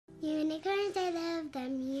Unicorns, I love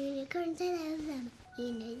them. Unicorns, I love them.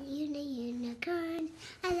 Unicorns,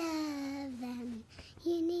 I love them.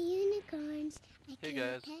 Unicorns, I Hey can't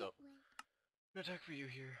guys, pet so with. no talk for you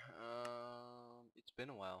here. It's been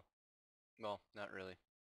a while. Well, not really.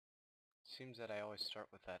 Seems that I always start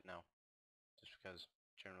with that now, just because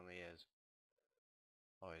it generally is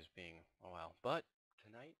always being a while. But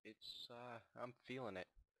tonight, I'm feeling it.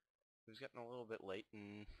 It was getting a little bit late,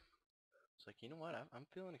 and it's like, you know what? I'm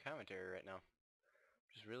feeling a commentary right now.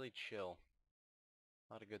 Just really chill.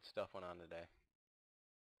 A lot of good stuff went on today.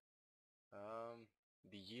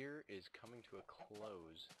 The year is coming to a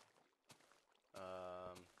close.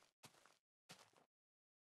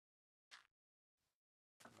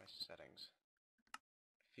 My settings.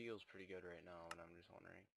 Feels pretty good right now, and I'm just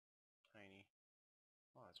wondering. Tiny.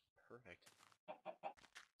 Oh, that's perfect.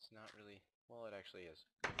 It's not really... Well, it actually is.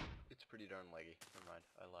 It's pretty darn leggy. Never mind,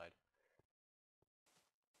 I lied.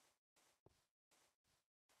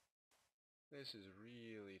 This is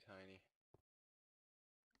really tiny.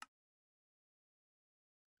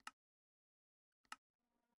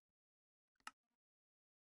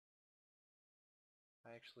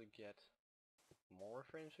 I actually get more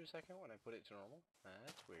frames per second when I put it to normal.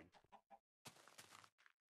 That's weird.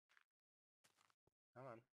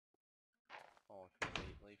 Come on. Oh, I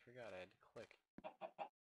completely forgot I had to click.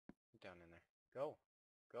 Get down in there. Go!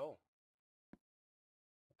 Go!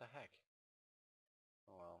 What the heck?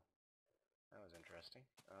 Oh well. That was interesting.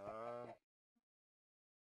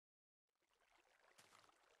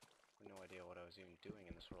 No idea what I was even doing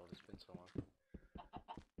in this world. It's been so long.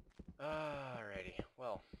 Alrighty.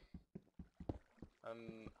 Well,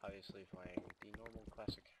 I'm obviously playing the normal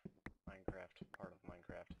classic Minecraft part of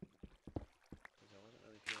Minecraft. Because I wasn't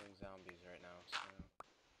really feeling zombies right now, so...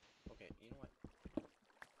 Okay, you know what?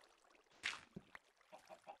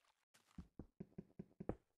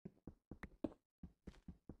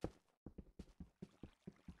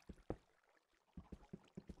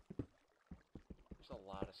 There's a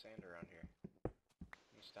lot of sand around here. I'm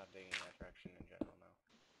gonna stop digging in that direction in general now.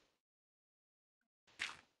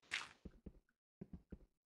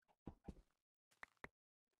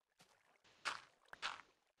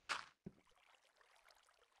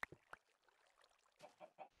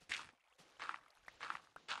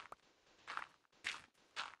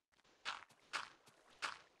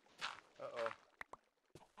 Uh-oh.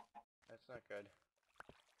 That's not good.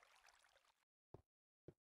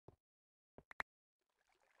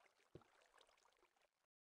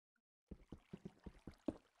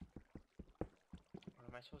 Where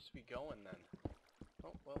am I supposed to be going then?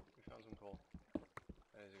 Oh, well, we found some coal.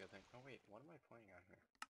 That is a good thing. Oh wait, what am I playing on here?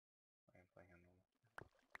 I am playing on normal.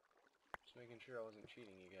 Just making sure I wasn't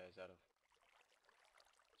cheating you guys out of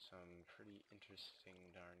some pretty interesting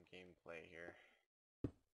darn gameplay here.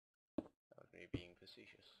 That was me being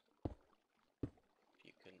facetious. If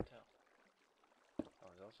you couldn't tell.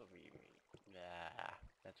 That was also me. Nah,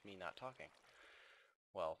 that's me not talking.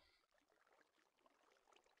 Well.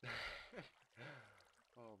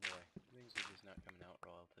 Oh boy, things are just not coming out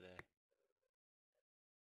well today.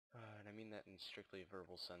 And I mean that in strictly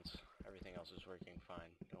verbal sense. Everything else is working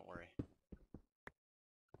fine, don't worry.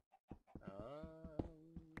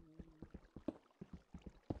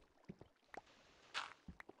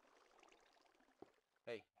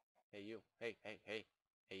 Hey. Hey you. Hey, hey, hey.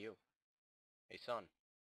 Hey you. Hey son.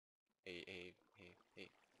 Hey, hey, hey,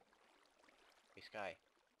 hey. Hey Sky.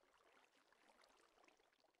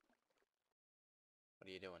 What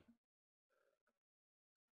are you doing?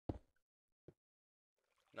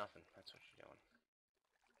 Nothing, that's what you're doing.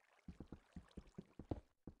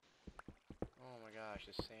 Oh my gosh,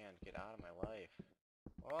 this sand, get out of my life.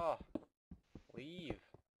 Oh! Leave!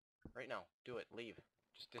 Right now, do it, leave.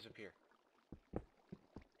 Just disappear.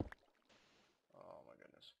 Oh my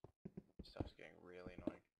goodness. This stuff's getting really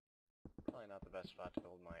annoying. Probably not the best spot to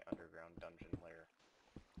build my underground dungeon lair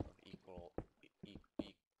of evil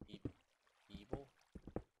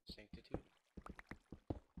sanctitude.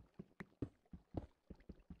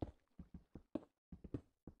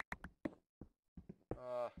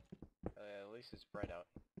 At least it's bright out.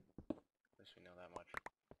 At least we know that much.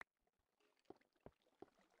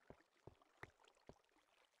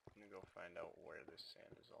 I'm gonna go find out where this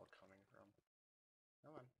sand is all coming from.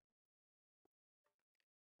 Come on.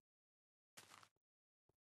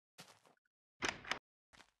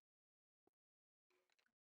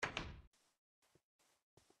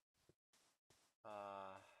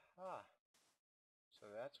 So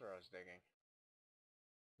that's where I was digging.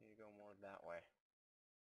 Need to go more that way.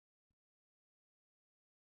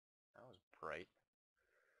 That was bright.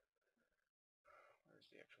 Where's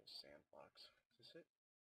the actual sandbox? Is this it?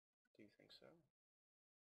 Do you think so?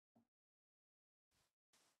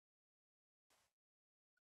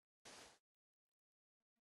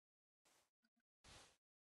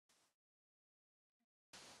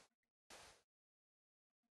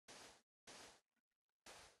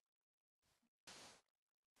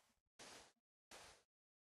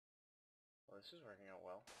 Well, this is working out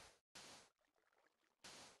well.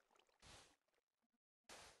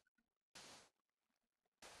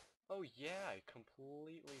 Oh yeah, I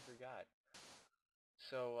completely forgot.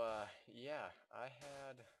 So, yeah, I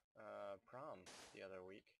had prom the other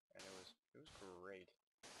week, and it was great.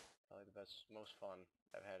 Probably the best, most fun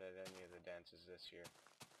I've had at any of the dances this year.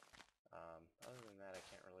 Other than that, I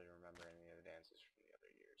can't really remember any of the dances from the other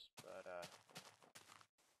years, but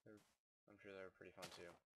I'm sure they were pretty fun too.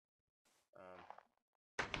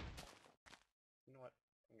 You know what?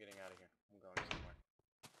 I'm getting out of here. I'm going somewhere.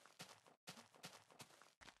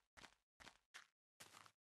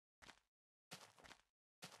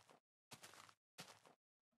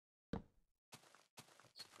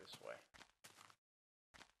 It's this way.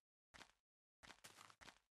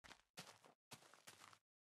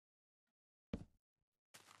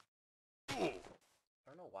 I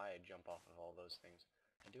don't know why I jump off of all those things.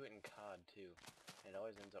 I do it in COD too, and it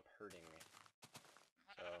always ends up hurting me.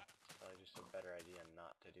 So, it's probably just a better idea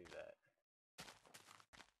not to do that.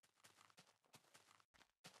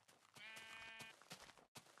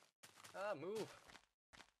 Ah, move!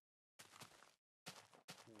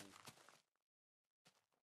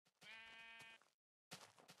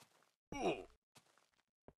 I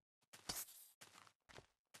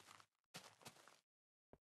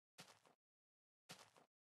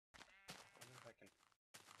wonder if I can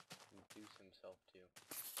induce himself too.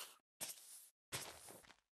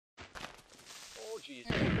 Oh, jeez.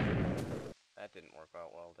 That didn't work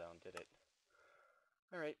out well down, did it?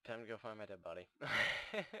 Alright, time to go find my dead body.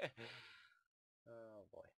 Oh,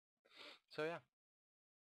 boy. So, yeah.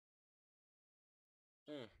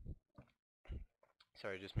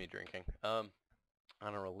 Sorry, just me drinking. On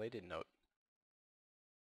a related note,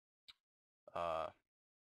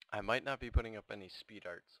 I might not be putting up any speed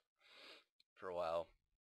arts for a while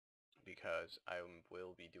because I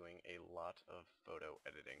will be doing a lot of photo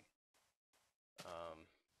editing.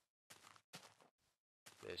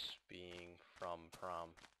 This being from prom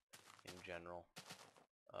in general.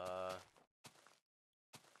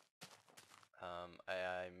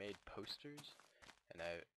 I made posters, and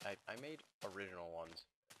I made original ones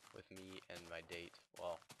with me and my date.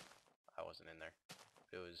 Well, I wasn't in there.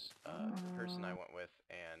 It was the person I went with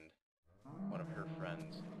and one of her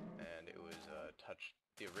friends, and it was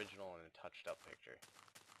the original and a touched up picture.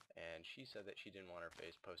 And she said that she didn't want her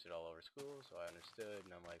face posted all over school, so I understood,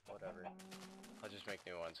 and I'm like, whatever, I'll just make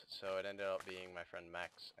new ones. So it ended up being my friend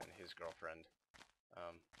Max and his girlfriend.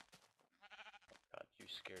 God, you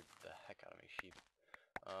scared the heck out of me, sheep.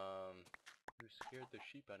 You scared the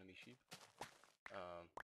sheep out of me, sheep.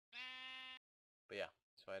 But yeah,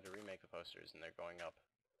 so I had to remake the posters, and they're going up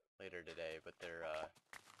later today, but they're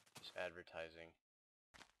just advertising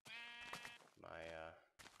my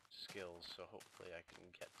skills, so hopefully I can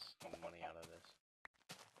get some money out of this.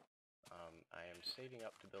 I am saving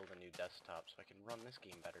up to build a new desktop so I can run this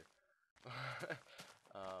game better.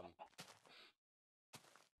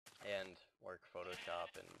 And work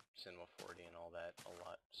Photoshop and Cinema 4D and all that a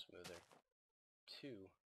lot smoother too.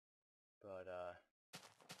 But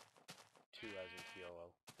 2 as in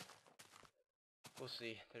TOO. We'll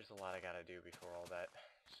see. There's a lot I gotta do before all that.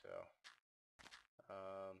 So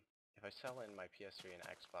if I sell in my PS3 and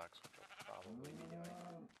Xbox, which I'll probably be doing,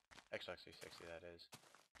 Xbox 360 that is,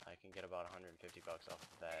 I can get about 150 bucks off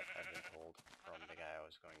of that, I've been told, from the guy I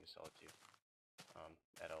was going to sell it to,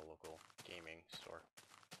 at a local gaming store.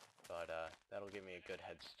 But that'll give me a good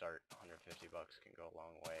head start. 150 bucks can go a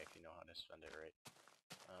long way if you know how to spend it right.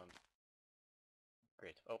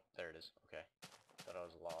 Great. Oh, there it is. Okay. Thought I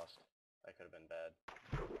was lost. That could have been bad.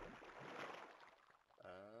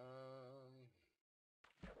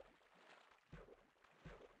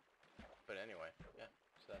 But anyway, yeah.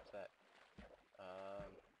 So that's that.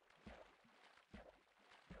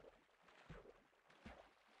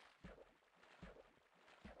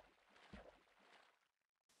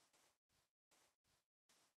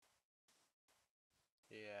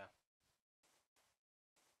 Yeah.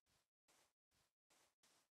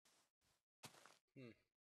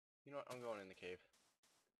 You know what? I'm going in the cave.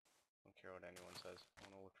 Don't care what anyone says. I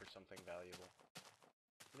want to look for something valuable.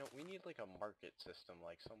 You know, we need like a market system,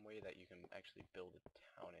 like some way that you can actually build a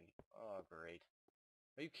town in. Oh, great.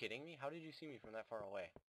 Are you kidding me? How did you see me from that far away?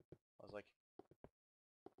 I was like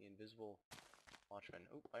the invisible watchman.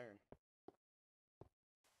 Oh, iron.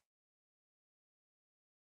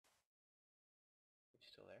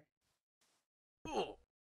 Oh!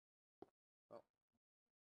 Well,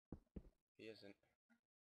 he isn't.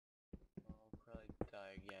 I'll probably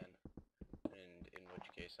die again. And in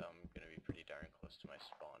which case I'm gonna be pretty darn close to my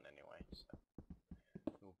spawn anyway, so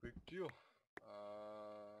no big deal.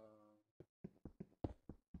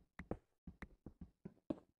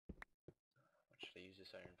 What should I use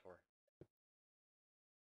this iron for?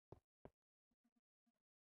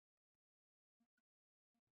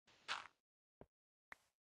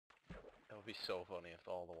 That would be so funny if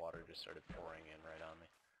all the water just started pouring in right on me.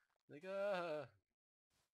 Like, ah!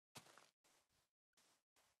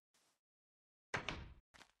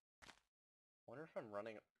 Wonder if I'm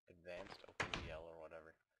running advanced OpenGL or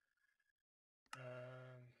whatever.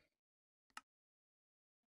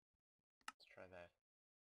 Let's try that.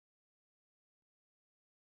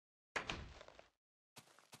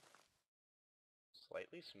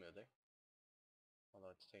 Slightly smoother.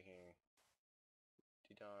 Although it's taking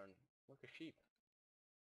pretty darn... Look, a sheep.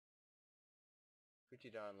 Pretty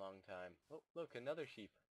darn long time. Oh, look, another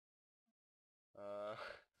sheep. To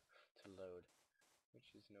load.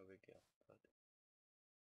 Which is no big deal, but...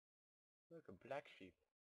 Look, a black sheep.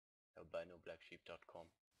 albinoblacksheep.com.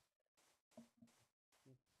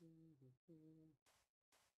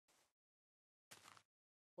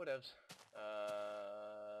 Whatevs.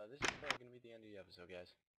 This is probably gonna be the end of the episode,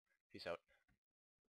 guys. Peace out.